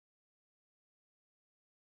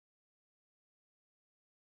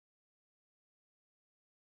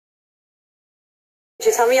Could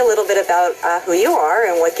you tell me a little bit about who you are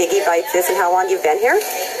and what GiggyBites is and how long you've been here?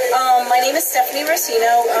 My name is Stephanie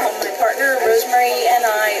Rossino. My partner Rosemary and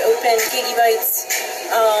I opened GiggyBites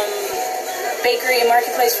Bakery and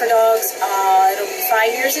Marketplace for Dogs. It'll be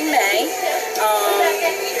 5 years in May.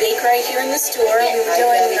 We bake right here in the store. We were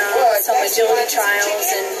doing some agility trials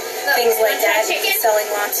and things like that, selling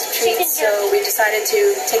lots of treats, so we decided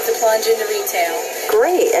to take the plunge into retail.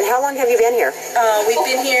 Great. And how long have you been here? We've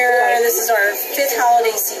been here, this is our 5th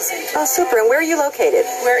holiday season. Oh, super. And where are you located?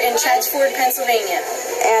 We're in Chaddsford, Pennsylvania.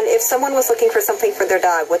 And if someone was looking for something for their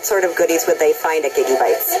dog, what sort of goodies would they find at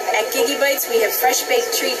GiggyBites? At GiggyBites, we have fresh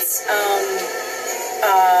baked treats,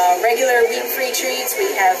 regular wheat-free treats.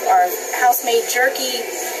 We have our house-made jerky,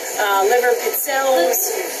 liver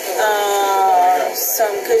pizzelles,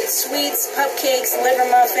 some good sweets, cupcakes, liver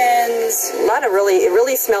muffins. A lot of it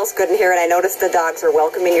really smells good in here, and I noticed the dogs are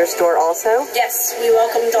welcome in your store also. Yes, we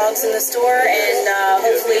welcome dogs in the store, and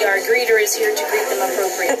hopefully our greeter is here to greet them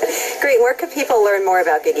appropriately. Great. Where can people learn more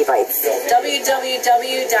about GiggyBites?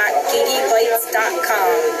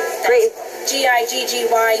 www.GiggyBites.com. Great.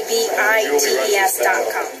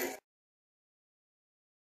 GiggyBites.com.